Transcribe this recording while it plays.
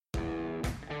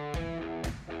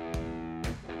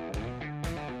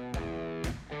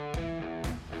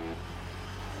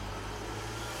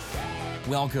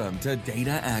Welcome to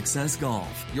Data Access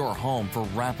Golf, your home for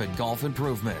rapid golf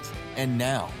improvement. And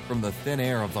now, from the thin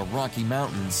air of the Rocky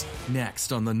Mountains,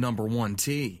 next on the number one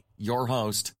tee, your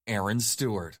host, Aaron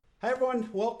Stewart. Hi everyone,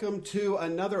 welcome to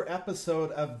another episode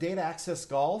of Data Access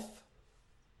Golf.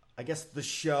 I guess the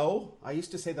show. I used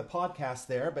to say the podcast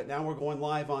there, but now we're going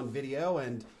live on video,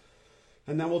 and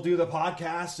then we'll do the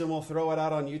podcast and we'll throw it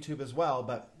out on YouTube as well.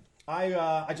 But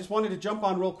I just wanted to jump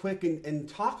on real quick and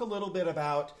talk a little bit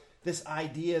about this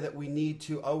idea that we need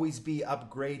to always be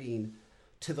upgrading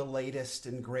to the latest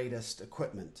and greatest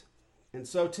equipment. And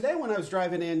so today when I was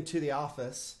driving into the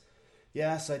office,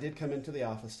 yes, I did come into the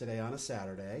office today on a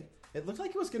Saturday. It looked like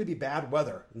it was going to be bad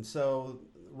weather, and so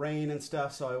rain and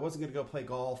stuff, so I wasn't going to go play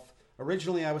golf.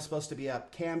 Originally, I was supposed to be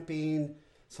up camping.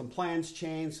 Some plans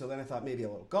changed, so then I thought maybe a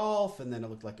little golf, and then it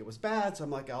looked like it was bad, so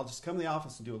I'm like, I'll just come to the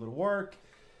office and do a little work.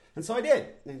 And so I did,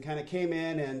 and kind of came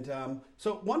in, and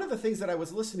so one of the things that I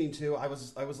was listening to, I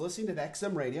was listening to the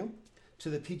XM radio, to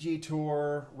the PGA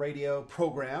Tour radio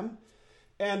program,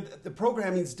 and the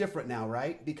programming's different now,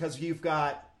 right? Because you've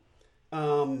got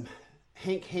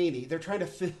Hank Haney. They're trying to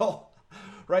fill,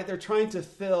 right? They're trying to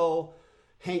fill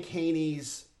Hank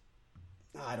Haney's,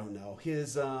 I don't know,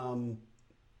 his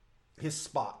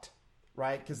spot,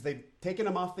 right? Because they've taken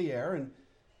him off the air, and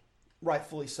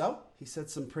rightfully so. He said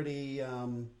some pretty,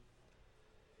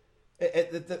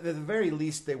 at the very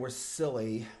least, they were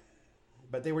silly,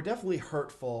 but they were definitely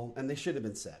hurtful, and they should have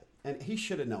been said. And he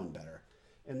should have known better.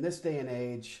 In this day and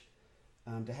age,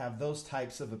 to have those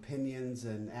types of opinions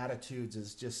and attitudes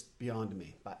is just beyond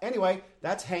me. But anyway,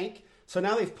 that's Hank. So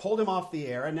now they've pulled him off the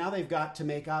air, and now they've got to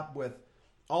make up with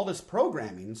all this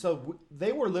programming. So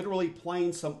they were literally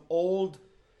playing some old,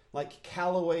 like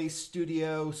Callaway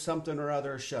Studio something or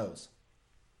other shows.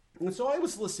 And so I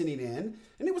was listening in,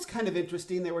 and it was kind of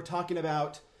interesting. They were talking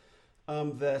about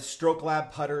the Stroke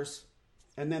Lab putters,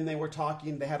 and then they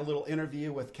had a little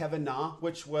interview with Kevin Na,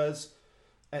 which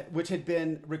had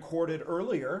been recorded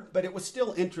earlier, but it was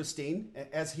still interesting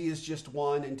as he is just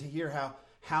one, and to hear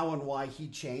how and why he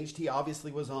changed. He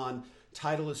obviously was on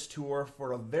Titleist Tour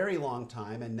for a very long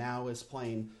time and now is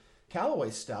playing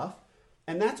Callaway stuff.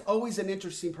 And that's always an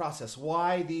interesting process,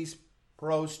 why these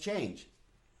pros change.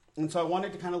 And so I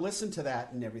wanted to kind of listen to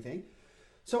that and everything.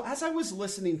 So as I was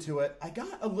listening to it, I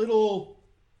got a little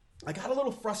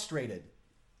frustrated.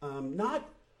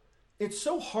 It's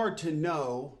so hard to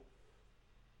know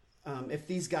if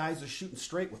these guys are shooting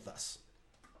straight with us.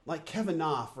 Like Kevin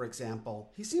Na, for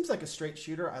example. He seems like a straight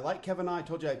shooter. I like Kevin Na. I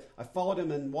told you I followed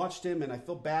him and watched him, and I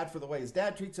feel bad for the way his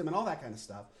dad treats him and all that kind of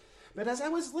stuff. But as I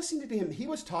was listening to him, he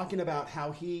was talking about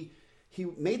how he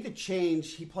made the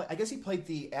change. I guess he played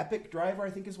the Epic driver,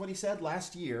 I think is what he said,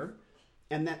 last year.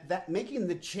 And that making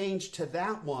the change to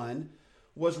that one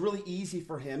was really easy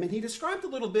for him. And he described a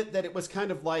little bit that it was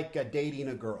kind of like dating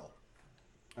a girl.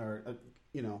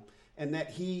 And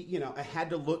that he, it had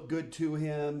to look good to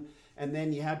him. And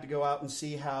then you had to go out and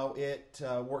see how it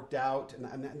worked out.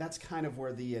 And that's kind of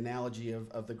where the analogy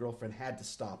of the girlfriend had to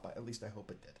stop. At least I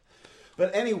hope it did.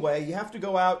 But anyway, you have to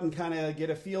go out and kind of get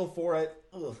a feel for it.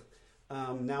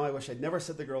 Now I wish I'd never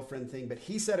said the girlfriend thing, but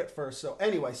he said it first. So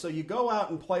anyway, so you go out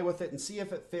and play with it and see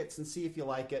if it fits and see if you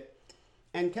like it.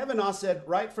 And Kevin Na said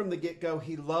right from the get-go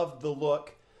he loved the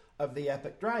look of the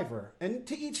Epic driver. And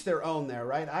to each their own there,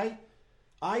 right?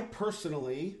 I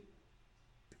personally,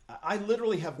 I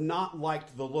literally have not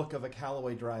liked the look of a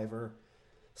Callaway driver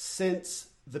since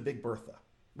the Big Bertha,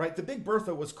 right? The Big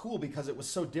Bertha was cool because it was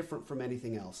so different from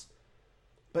anything else.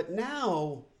 But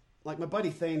now, like my buddy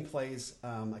Thane plays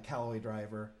a Callaway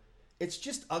driver, it's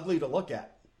just ugly to look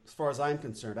at as far as I'm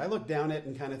concerned. I look down it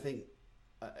and kind of think,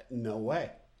 no way.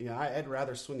 I'd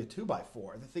rather swing a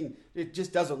 2x4. The thing, it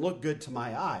just doesn't look good to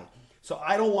my eye. So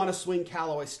I don't want to swing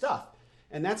Callaway stuff.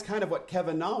 And that's kind of what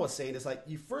Kevin Na was saying, is like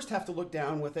you first have to look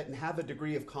down with it and have a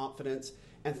degree of confidence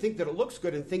and think that it looks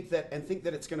good and think that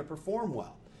it's going to perform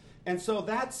well. And so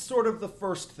that's sort of the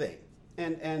first thing.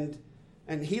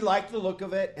 And he liked the look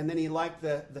of it, and then he liked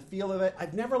the feel of it.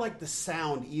 I've never liked the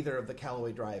sound either of the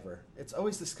Callaway driver. It's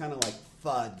always this kind of like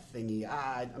thud thingy.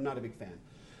 I'm not a big fan.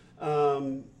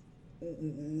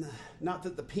 Not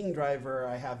that the Ping driver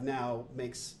I have now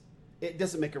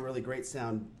doesn't make a really great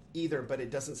sound either, but it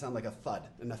doesn't sound like a thud,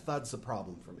 and a thud's a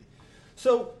problem for me.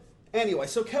 So anyway,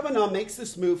 so Kevin Na makes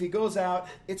this move. He goes out.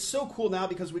 It's so cool now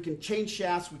because we can change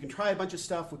shafts, we can try a bunch of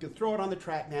stuff, we can throw it on the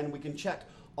TrackMan, and we can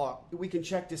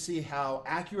check to see how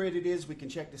accurate it is. We can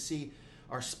check to see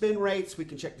our spin rates. We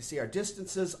can check to see our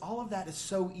distances. All of that is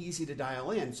so easy to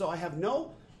dial in. So I have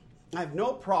no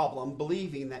problem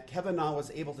believing that Kevin Na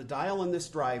was able to dial in this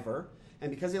driver,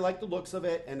 and because he liked the looks of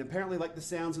it and apparently liked the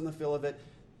sounds and the feel of it,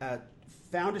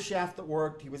 found a shaft that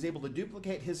worked. He was able to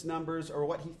duplicate his numbers or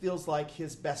what he feels like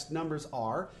his best numbers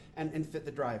are and fit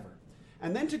the driver.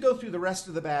 And then to go through the rest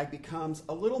of the bag becomes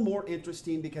a little more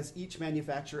interesting because each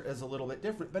manufacturer is a little bit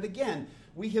different. But again,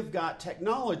 we have got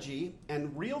technology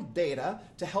and real data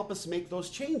to help us make those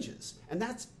changes. And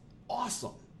that's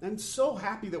awesome. I'm so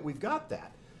happy that we've got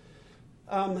that.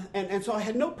 And so I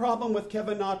had no problem with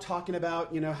Kevin Na talking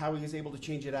about, how he was able to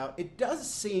change it out. It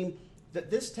does seem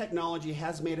that this technology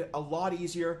has made it a lot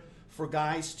easier for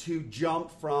guys to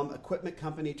jump from equipment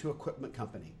company to equipment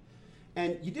company.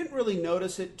 And you didn't really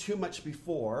notice it too much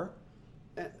before,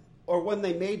 or when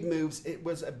they made moves, it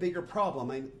was a bigger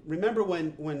problem. I remember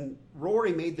when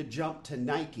Rory made the jump to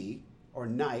Nike, or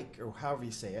Nike, or however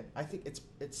you say it. I think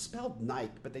it's spelled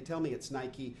Nike, but they tell me it's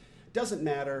Nike. Doesn't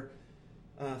matter.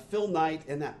 Phil Knight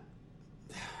and that.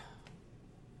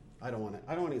 I don't want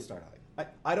to even start out.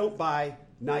 I don't buy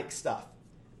Nike stuff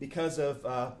because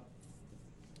of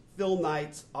Phil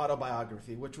Knight's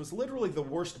autobiography, which was literally the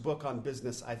worst book on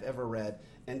business I've ever read,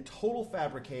 and total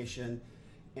fabrication.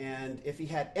 And if he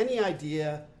had any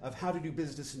idea of how to do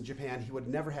business in Japan, he would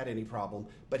have never had any problem,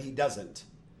 but he doesn't.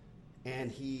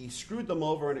 And he screwed them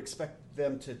over and expected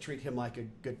them to treat him like a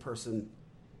good person,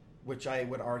 which I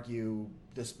would argue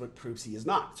this book proves he is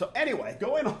not. So anyway,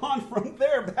 going on from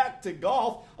there back to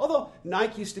golf, although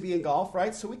Nike used to be in golf,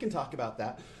 right? So we can talk about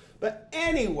that. But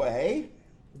anyway,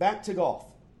 back to golf.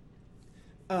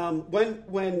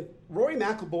 When Rory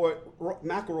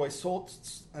McIlroy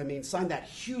signed that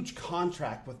huge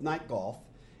contract with Nike Golf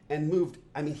and moved,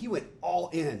 he went all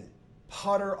in,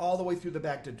 putter all the way through the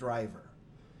back to driver.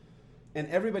 And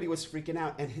everybody was freaking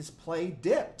out, and his play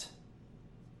dipped.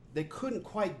 They couldn't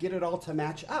quite get it all to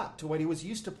match up to what he was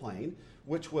used to playing,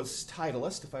 which was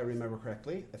Titleist, if I remember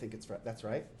correctly. I think that's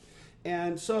right.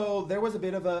 And so there was a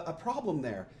bit of a problem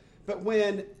there. But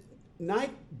when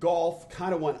Nike Golf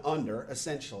kind of went under,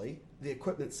 essentially, the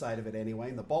equipment side of it anyway,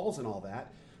 and the balls and all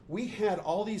that, we had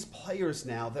all these players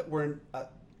now that were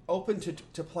open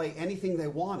to play anything they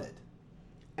wanted.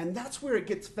 And that's where it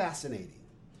gets fascinating.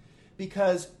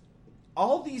 Because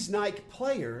all these Nike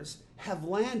players have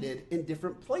landed in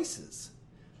different places.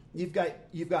 You've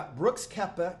got Brooks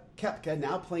Koepka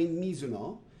now playing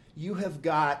Mizuno. You have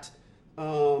got,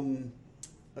 Tony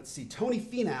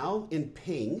Finau in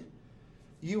Ping.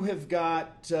 You have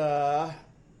got,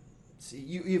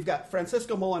 you've got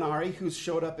Francisco Molinari, who's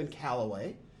showed up in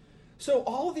Callaway. So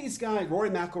all of these guys,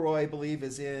 Rory McIlroy, I believe,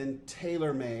 is in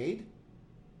TaylorMade,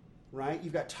 right?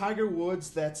 You've got Tiger Woods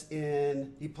he's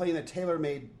playing a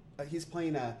TaylorMade, he's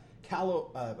playing a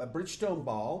Bridgestone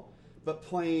ball, but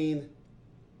playing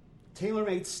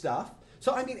TaylorMade stuff.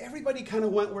 So, everybody kind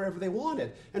of went wherever they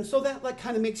wanted. And so that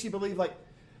kind of makes you believe,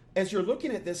 as you're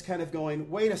looking at this kind of going,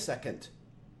 wait a second,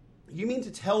 you mean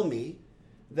to tell me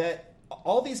that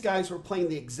all these guys were playing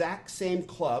the exact same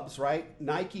clubs, right?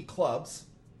 Nike clubs,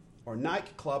 or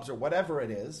whatever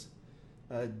it is,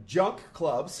 junk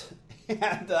clubs,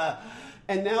 and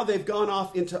now they've gone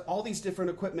off into all these different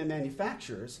equipment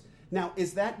manufacturers. Now,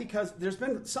 is that because there's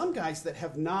been some guys that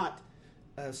have not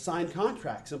signed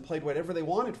contracts and played whatever they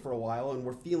wanted for a while and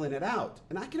were feeling it out?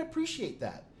 And I can appreciate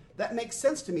that. That makes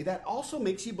sense to me. That also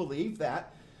makes you believe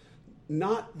that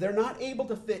they're not able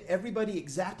to fit everybody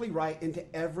exactly right into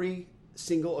every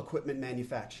single equipment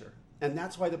manufacturer. And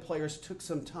that's why the players took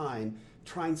some time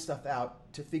trying stuff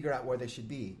out to figure out where they should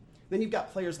be. Then you've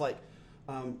got players like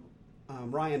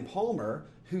Ryan Palmer,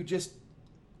 who just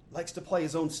likes to play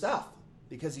his own stuff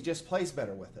because he just plays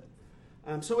better with it.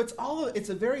 So it's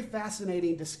a very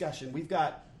fascinating discussion. We've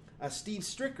got Steve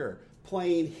Stricker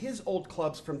playing his old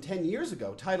clubs from 10 years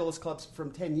ago, Titleist clubs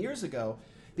from 10 years ago,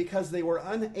 because they were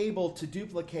unable to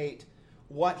duplicate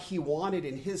what he wanted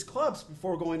in his clubs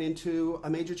before going into a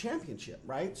major championship,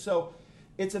 right? So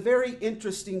it's a very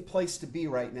interesting place to be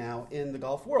right now in the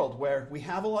golf world, where we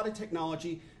have a lot of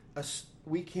technology.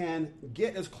 We can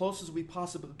get as close as we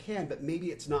possibly can, but maybe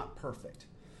it's not perfect.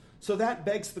 So that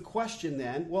begs the question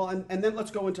then, well, and then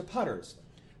let's go into putters.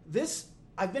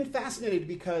 I've been fascinated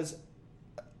because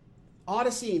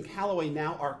Odyssey and Callaway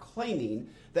now are claiming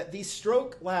that these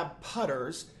Stroke Lab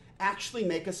putters actually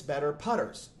make us better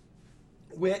putters,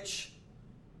 which,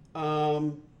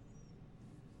 I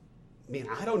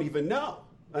don't even know.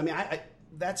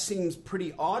 That seems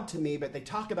pretty odd to me, but they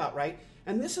talk about, right?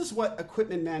 And this is what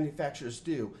equipment manufacturers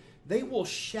do. They will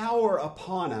shower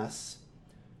upon us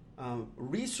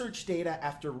research data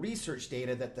after research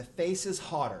data that the face is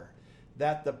hotter,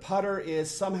 that the putter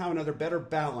is somehow or another better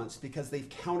balanced because they've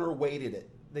counterweighted it.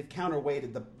 They've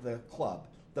counterweighted the club,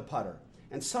 the putter.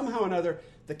 And somehow or another,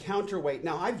 the counterweight.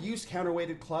 Now, I've used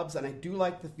counterweighted clubs, and I do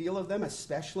like the feel of them,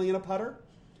 especially in a putter.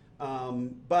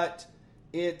 But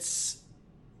it's,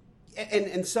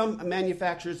 and some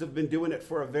manufacturers have been doing it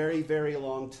for a very, very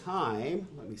long time.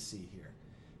 Let me see here.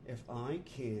 If I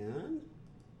can,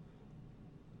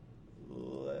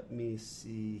 let me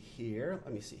see here.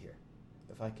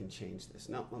 If I can change this.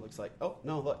 No, it looks like, oh,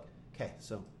 no, look. Okay,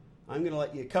 so I'm going to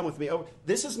let you come with me over.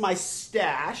 This is my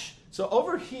stash. So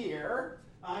over here,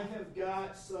 I have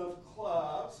got some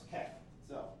clubs. Okay,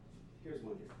 so here's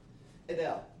one here.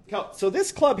 Adele. So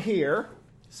this club here,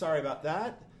 sorry about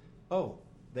that. Oh,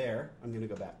 there. I'm going to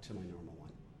go back to my normal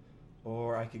one.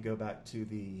 Or I could go back to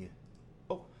the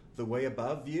way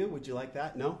above view. Would you like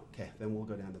that? No? Okay, then we'll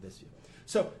go down to this view.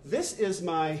 So this is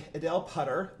my Adele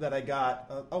putter that I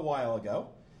got a while ago.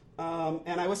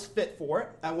 And I was fit for it.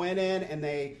 I went in and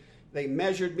they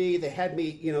measured me. They had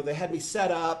me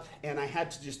set up, and I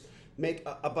had to just make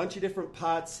a bunch of different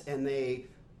putts, and they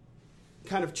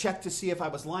kind of checked to see if I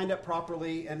was lined up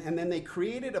properly. And then they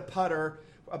created a putter,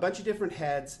 a bunch of different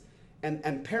heads. And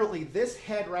apparently this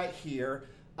head right here,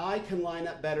 I can line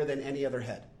up better than any other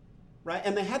head. Right?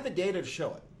 And they had the data to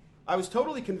show it. I was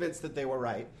totally convinced that they were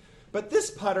right. But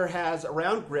this putter has a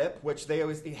round grip, which they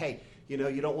always think, hey, you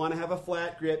don't want to have a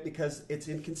flat grip because it's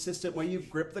inconsistent when you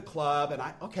grip the club. And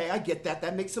I get that.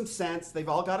 That makes some sense. They've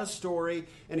all got a story.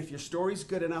 And if your story's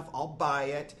good enough, I'll buy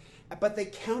it. But they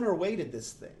counterweighted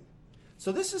this thing.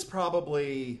 So this is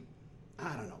probably,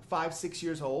 5, 6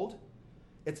 years old.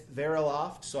 It's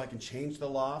Variloft, so I can change the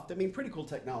loft. I mean, pretty cool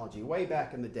technology, way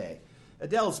back in the day.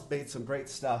 Adele's made some great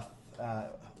stuff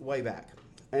way back.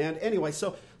 And anyway,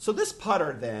 so this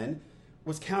putter then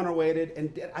was counterweighted,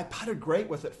 and I putted great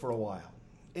with it for a while.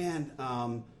 And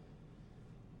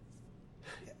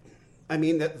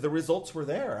the results were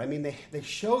there. I mean, they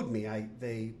showed me.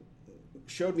 They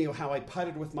showed me how I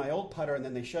putted with my old putter, and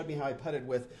then they showed me how I putted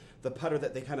with the putter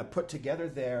that they kind of put together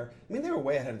there. I mean, they were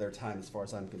way ahead of their time as far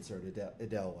as I'm concerned,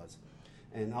 Adele was.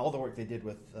 And all the work they did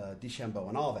with DeChambeau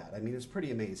and all that. I mean, it was pretty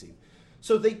amazing.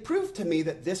 So they proved to me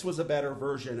that this was a better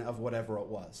version of whatever it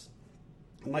was.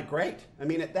 I'm like, great. I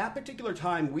mean, at that particular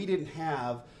time, we didn't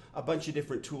have a bunch of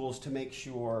different tools to make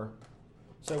sure.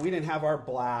 So we didn't have our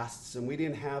blasts, and we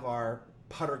didn't have our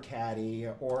putter caddy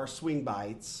or our swing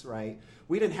bites, right?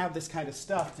 We didn't have this kind of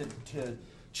stuff to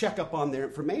check up on their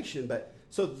information. But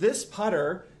so this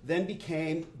putter then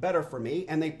became better for me,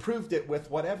 and they proved it with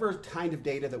whatever kind of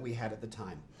data that we had at the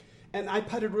time. And I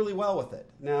putted really well with it.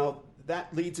 Now,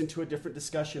 that leads into a different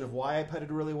discussion of why I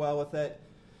putted really well with it.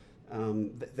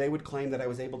 They would claim that I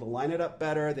was able to line it up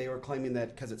better. They were claiming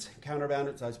that because it's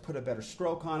counterbounded, so I was put a better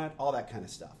stroke on it, all that kind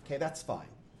of stuff. Okay, that's fine.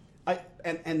 I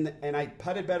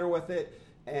putted better with it,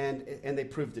 and they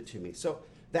proved it to me. So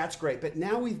that's great. But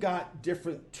now we've got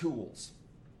different tools.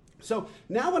 So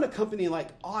now when a company like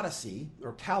Odyssey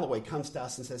or Callaway comes to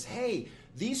us and says, hey,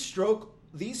 these stroke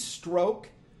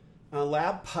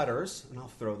lab putters, and I'll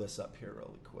throw this up here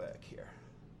really quick here.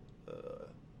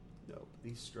 Nope,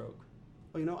 these stroke.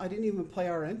 Oh, I didn't even play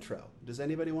our intro. Does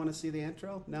anybody want to see the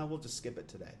intro? No, we'll just skip it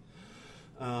today.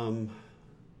 But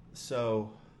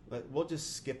we'll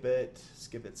just skip it.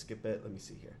 Let me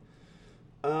see here.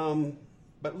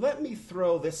 But let me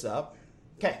throw this up.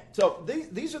 Okay, so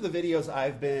these are the videos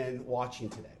I've been watching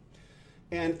today.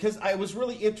 And because I was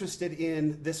really interested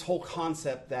in this whole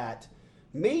concept that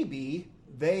maybe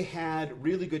they had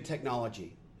really good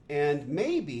technology, and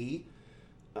maybe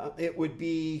it would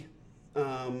be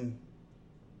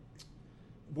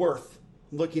worth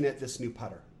looking at this new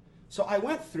putter. So I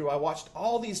watched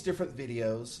all these different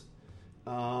videos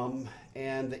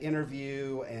and the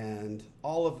interview and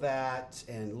all of that,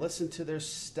 and listened to their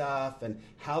stuff and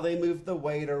how they moved the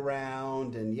weight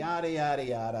around and yada, yada,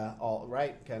 yada, all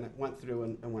right, kind of went through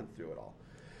it all.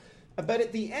 But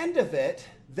at the end of it,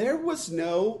 there was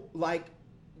no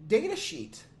data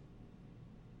sheet.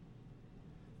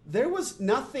 There was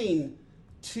nothing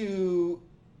to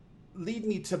lead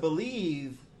me to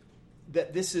believe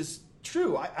that this is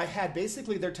true. I had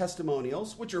basically their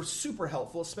testimonials, which are super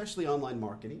helpful, especially online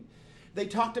marketing. They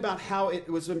talked about how it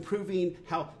was improving,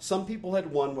 how some people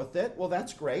had won with it. Well,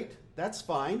 that's great. That's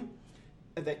fine.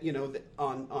 That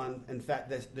in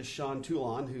fact, the Sean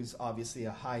Toulon, who's obviously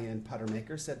a high-end putter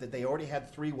maker, said that they already had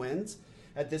 3 wins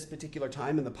at this particular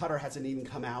time, and the putter hasn't even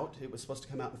come out. It was supposed to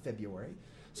come out in February.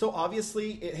 So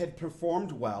obviously it had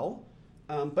performed well,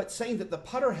 but saying that the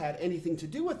putter had anything to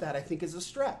do with that, I think, is a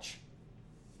stretch.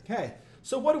 Okay,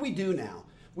 so what do we do now?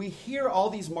 We hear all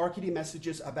these marketing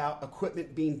messages about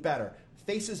equipment being better,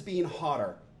 faces being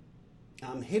hotter,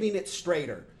 hitting it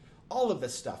straighter, all of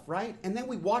this stuff, right? And then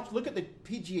we look at the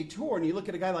PGA Tour, and you look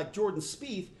at a guy like Jordan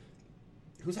Spieth,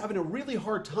 who's having a really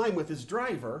hard time with his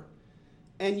driver,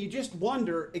 And you just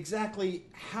wonder exactly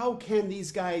how can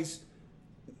these guys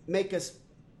make us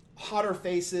hotter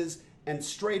faces and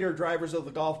straighter drivers of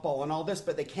the golf ball and all this,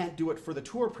 but they can't do it for the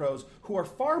tour pros who are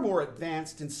far more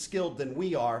advanced and skilled than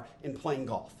we are in playing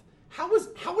golf. How is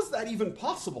that even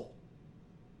possible?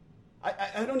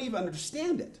 I don't even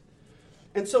understand it.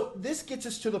 And so this gets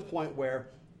us to the point where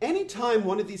anytime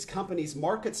one of these companies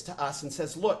markets to us and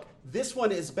says, look, this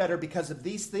one is better because of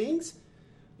these things,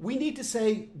 we need to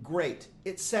say, great,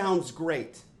 it sounds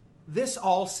great. This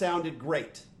all sounded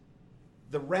great.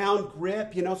 The round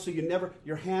grip, so you never,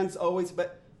 your hand's always,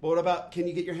 but what about, can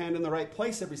you get your hand in the right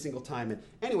place every single time? And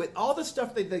anyway, all the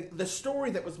stuff, the story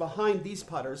that was behind these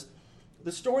putters,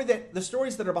 the stories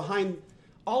that are behind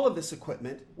all of this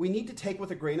equipment, we need to take with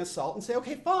a grain of salt and say,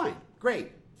 okay, fine,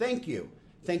 great, thank you.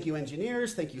 Thank you,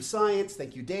 engineers, thank you, science,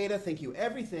 thank you, data, thank you,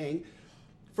 everything,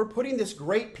 for putting this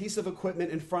great piece of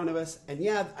equipment in front of us. And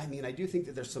yeah, I do think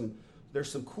that there's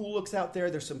some cool looks out there.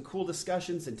 There's some cool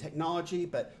discussions in technology,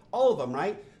 but all of them,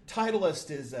 right? Titleist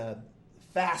is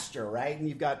faster, right? And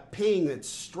you've got Ping that's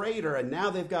straighter, and now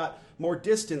they've got more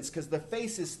distance because the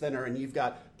face is thinner, and you've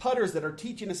got putters that are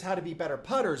teaching us how to be better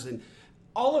putters, and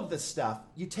all of this stuff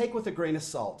you take with a grain of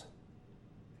salt.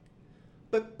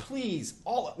 But please,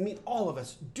 all of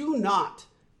us, do not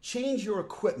change your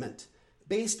equipment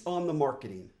based on the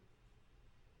marketing.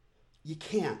 You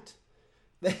can't.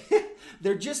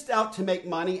 They're just out to make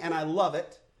money, and I love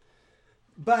it.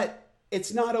 But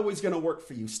it's not always going to work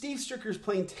for you. Steve Stricker's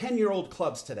playing 10-year-old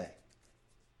clubs today.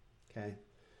 Okay?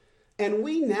 And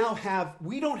we don't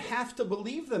have to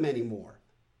believe them anymore.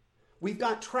 We've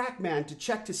got TrackMan to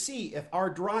check to see if our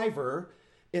driver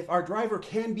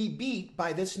can be beat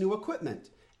by this new equipment.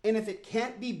 And if it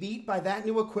can't be beat by that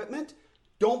new equipment,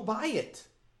 don't buy it.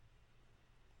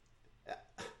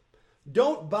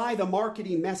 Don't buy the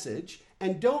marketing message,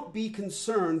 and don't be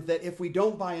concerned that if we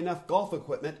don't buy enough golf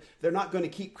equipment, they're not going to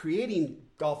keep creating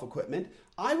golf equipment.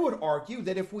 I would argue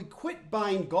that if we quit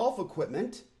buying golf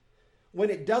equipment when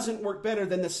it doesn't work better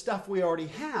than the stuff we already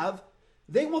have,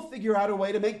 they will figure out a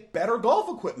way to make better golf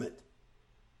equipment.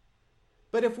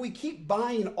 But if we keep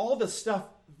buying all the stuff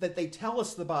that they tell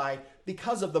us to buy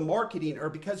because of the marketing or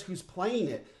because who's playing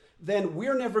it, then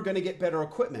we're never going to get better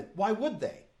equipment. Why would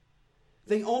they?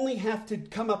 They only have to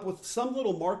come up with some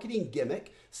little marketing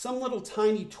gimmick, some little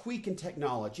tiny tweak in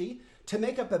technology to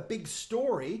make up a big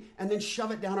story and then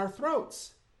shove it down our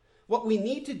throats. What we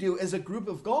need to do as a group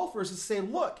of golfers is say,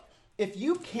 look, if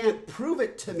you can't prove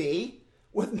it to me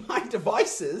with my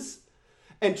devices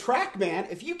and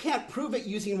TrackMan, if you can't prove it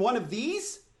using one of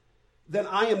these, then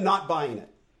I am not buying it.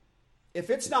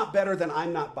 If it's not better, then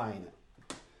I'm not buying it.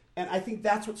 And I think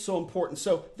that's what's so important.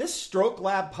 So this Stroke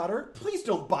Lab putter, please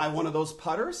don't buy one of those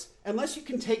putters unless you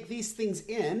can take these things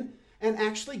in and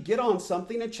actually get on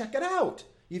something and check it out.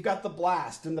 You've got the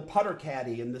Blast and the Putter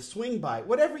Caddy and the Swing Bite,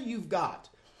 whatever you've got.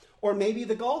 Or maybe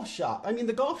the golf shop.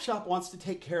 The golf shop wants to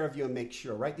take care of you and make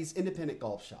sure, right? These independent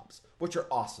golf shops, which are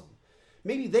awesome.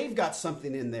 Maybe they've got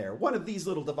something in there, one of these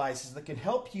little devices that can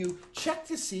help you check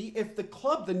to see if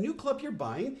the new club you're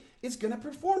buying is going to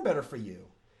perform better for you.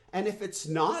 And if it's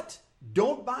not,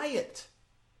 don't buy it.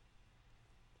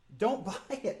 Don't buy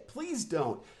it. Please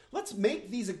don't. Let's make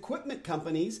these equipment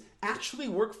companies actually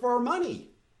work for our money.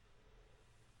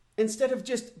 Instead of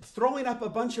just throwing up a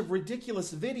bunch of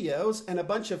ridiculous videos and a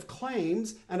bunch of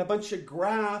claims and a bunch of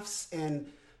graphs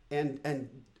and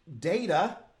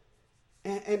data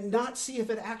and not see if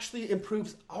it actually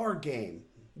improves our game.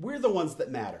 We're the ones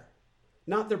that matter,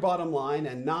 not their bottom line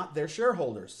and not their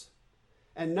shareholders.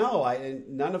 And no,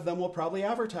 none of them will probably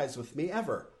advertise with me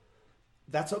ever.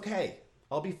 That's okay.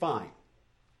 I'll be fine.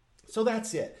 So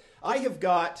that's it. I have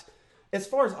got, as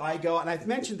far as I go, and I've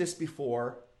mentioned this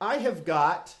before, I have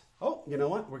got, oh, you know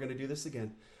what? We're going to do this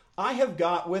again. I have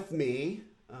got with me,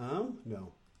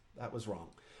 no, that was wrong.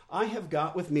 I have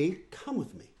got with me, come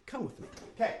with me.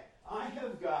 Okay, I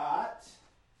have got,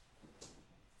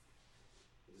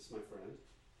 is this my friend?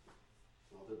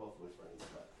 Well, they're both my friends,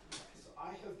 but, okay, so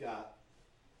I have got,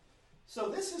 so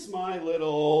this is my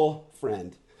little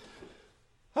friend.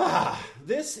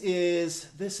 This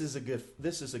is a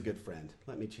good friend.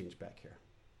 Let me change back here.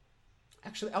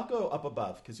 Actually, I'll go up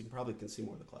above because you probably can see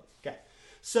more of the club. Okay.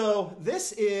 So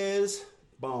this is,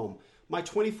 boom, my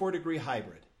 24-degree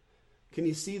hybrid. Can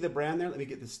you see the brand there? Let me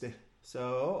get this.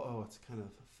 So, it's kind of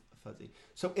fuzzy.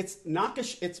 So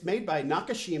it's made by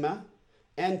Nakashima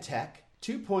NTEC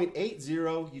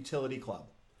 2.80 utility club.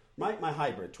 Right? My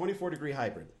hybrid, 24-degree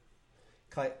hybrid.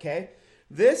 Okay.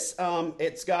 This,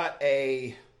 it's got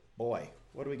a, boy,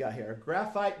 what do we got here? A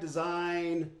graphite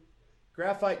design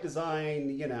graphite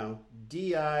design,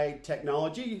 DI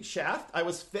technology shaft. I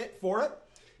was fit for it.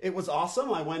 It was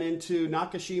awesome. I went into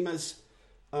Nakashima's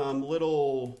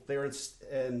they were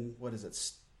in what is it,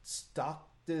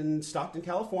 Stockton,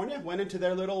 California. Went into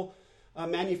their little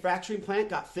manufacturing plant,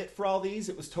 got fit for all these.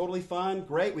 It was totally fun,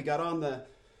 great. We got on the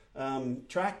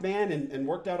TrackMan and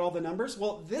worked out all the numbers.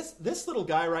 Well, this little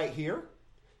guy right here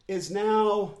is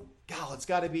now, it's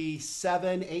got to be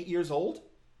 7, 8 years old.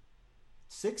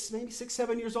 6,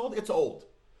 7 years old. It's old.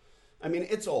 I mean,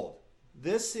 it's old.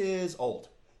 This is old.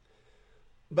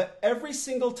 But every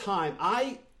single time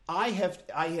I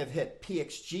have hit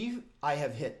PXG, I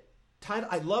have hit Title.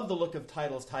 I love the look of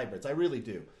Titleist hybrids. I really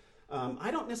do.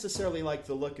 I don't necessarily like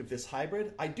the look of this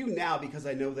hybrid. I do now because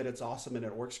I know that it's awesome and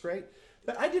it works great.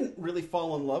 But I didn't really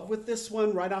fall in love with this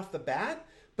one right off the bat.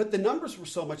 But the numbers were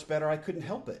so much better, I couldn't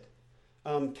help it.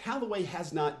 Callaway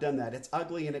has not done that. It's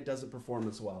ugly and it doesn't perform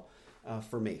as well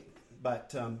for me.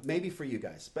 But maybe for you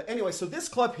guys. But anyway, so this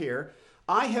club here,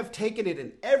 I have taken it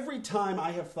in every time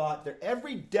I have thought that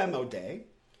every demo day,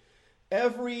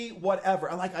 every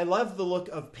whatever. I love the look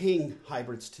of Ping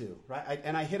hybrids too, right?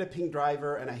 And I hit a Ping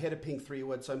driver and I hit a Ping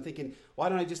 3-wood. So I'm thinking, why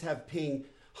don't I just have Ping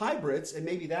hybrids and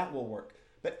maybe that will work.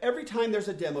 But every time there's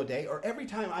a demo day or every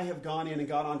time I have gone in and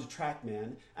got onto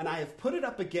TrackMan and I have put it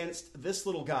up against this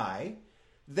little guy,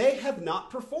 they have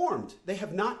not performed. They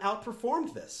have not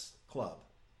outperformed this club.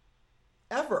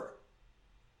 Ever.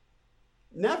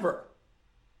 Never.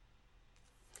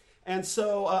 And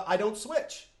so I don't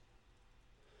switch.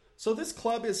 So this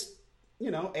club is,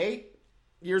 8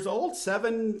 years old,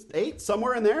 7, 8,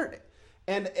 somewhere in there.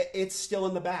 And it's still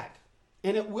in the bag.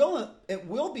 And it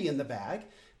will be in the bag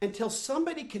until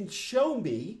somebody can show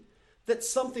me that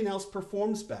something else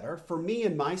performs better for me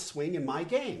and my swing and my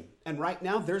game. And right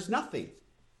now, there's nothing.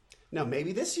 Now,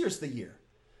 maybe this year's the year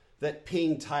that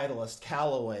Ping, Titleist,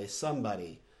 Callaway,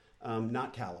 somebody,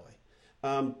 not Callaway,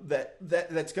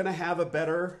 that's going to have a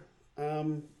better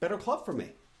club for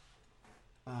me.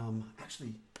 I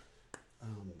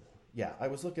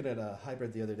was looking at a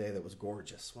hybrid the other day that was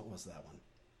gorgeous. What was that one?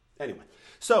 Anyway,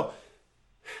 so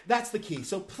that's the key.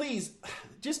 So please,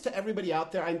 just to everybody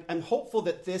out there, I'm hopeful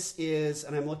that this is,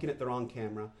 and I'm looking at the wrong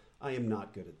camera. I am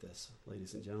not good at this,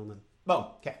 ladies and gentlemen.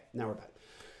 Oh, okay, now we're back.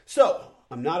 So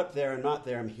I'm not up there, I'm not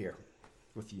there, I'm here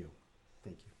with you.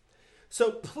 Thank you.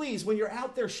 So please, when you're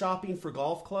out there shopping for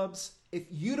golf clubs, if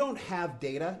you don't have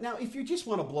data, now if you just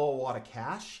want to blow a wad of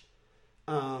cash,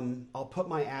 I'll put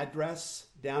my address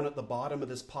down at the bottom of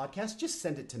this podcast. Just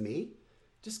send it to me.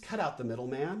 Just cut out the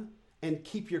middleman and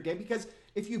keep your game. Because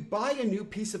if you buy a new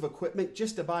piece of equipment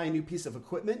just to buy a new piece of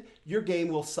equipment, your game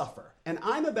will suffer. And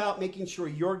I'm about making sure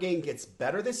your game gets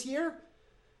better this year,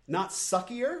 not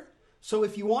suckier. So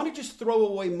if you want to just throw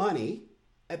away money,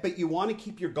 but you want to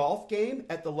keep your golf game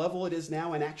at the level it is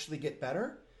now and actually get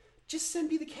better, just send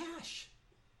me the cash.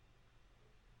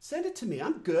 Send it to me.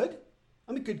 I'm good.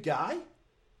 I'm a good guy.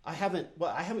 I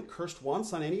haven't cursed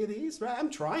once on any of these, right?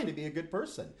 I'm trying to be a good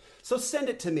person. So send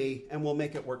it to me and we'll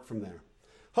make it work from there.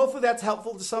 Hopefully that's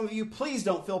helpful to some of you. Please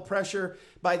don't feel pressure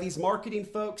by these marketing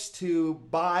folks to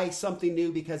buy something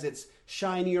new because it's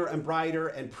shinier and brighter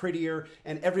and prettier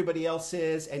and everybody else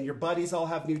is, and your buddies all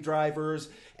have new drivers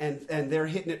and they're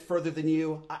hitting it further than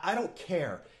you. I don't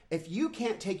care. If you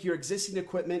can't take your existing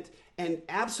equipment and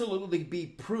absolutely be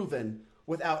proven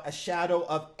without a shadow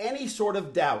of any sort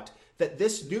of doubt that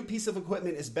this new piece of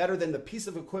equipment is better than the piece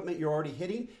of equipment you're already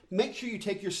hitting, make sure you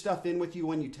take your stuff in with you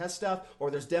when you test stuff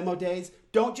or there's demo days.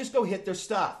 Don't just go hit their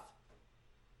stuff.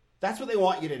 That's what they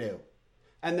want you to do.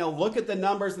 And they'll look at the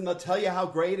numbers and they'll tell you how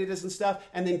great it is and stuff,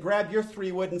 and then grab your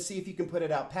 3-wood and see if you can put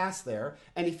it out past there.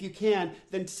 And if you can,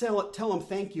 then tell them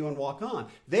thank you and walk on.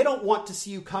 They don't want to see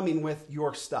you coming with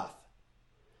your stuff.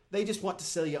 They just want to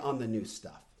sell you on the new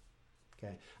stuff.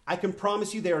 Okay. I can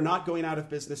promise you they are not going out of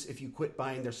business if you quit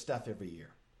buying their stuff every year.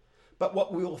 But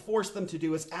what we will force them to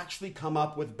do is actually come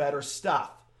up with better stuff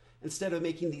instead of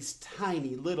making these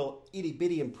tiny little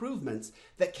itty-bitty improvements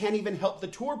that can't even help the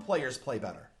tour players play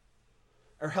better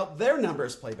or help their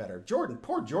numbers play better.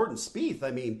 Poor Jordan Spieth. I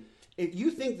mean, if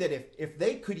you think that if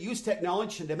they could use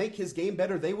technology to make his game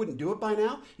better, they wouldn't do it by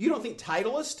now? You don't think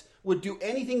Titleist would do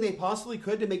anything they possibly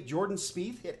could to make Jordan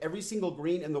Spieth hit every single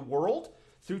green in the world?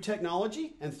 Through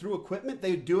technology and through equipment,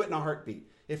 they would do it in a heartbeat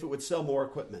if it would sell more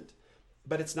equipment.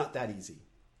 But it's not that easy.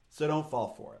 So don't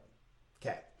fall for it.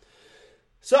 Okay.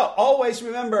 So always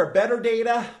remember, better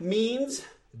data means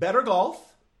better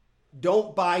golf.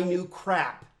 Don't buy new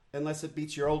crap unless it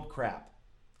beats your old crap.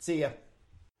 See ya.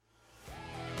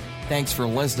 Thanks for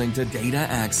listening to Data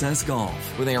Access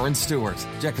Golf with Aaron Stewart.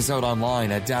 Check us out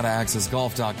online at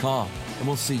dataaccessgolf.com. and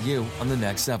we'll see you on the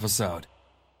next episode.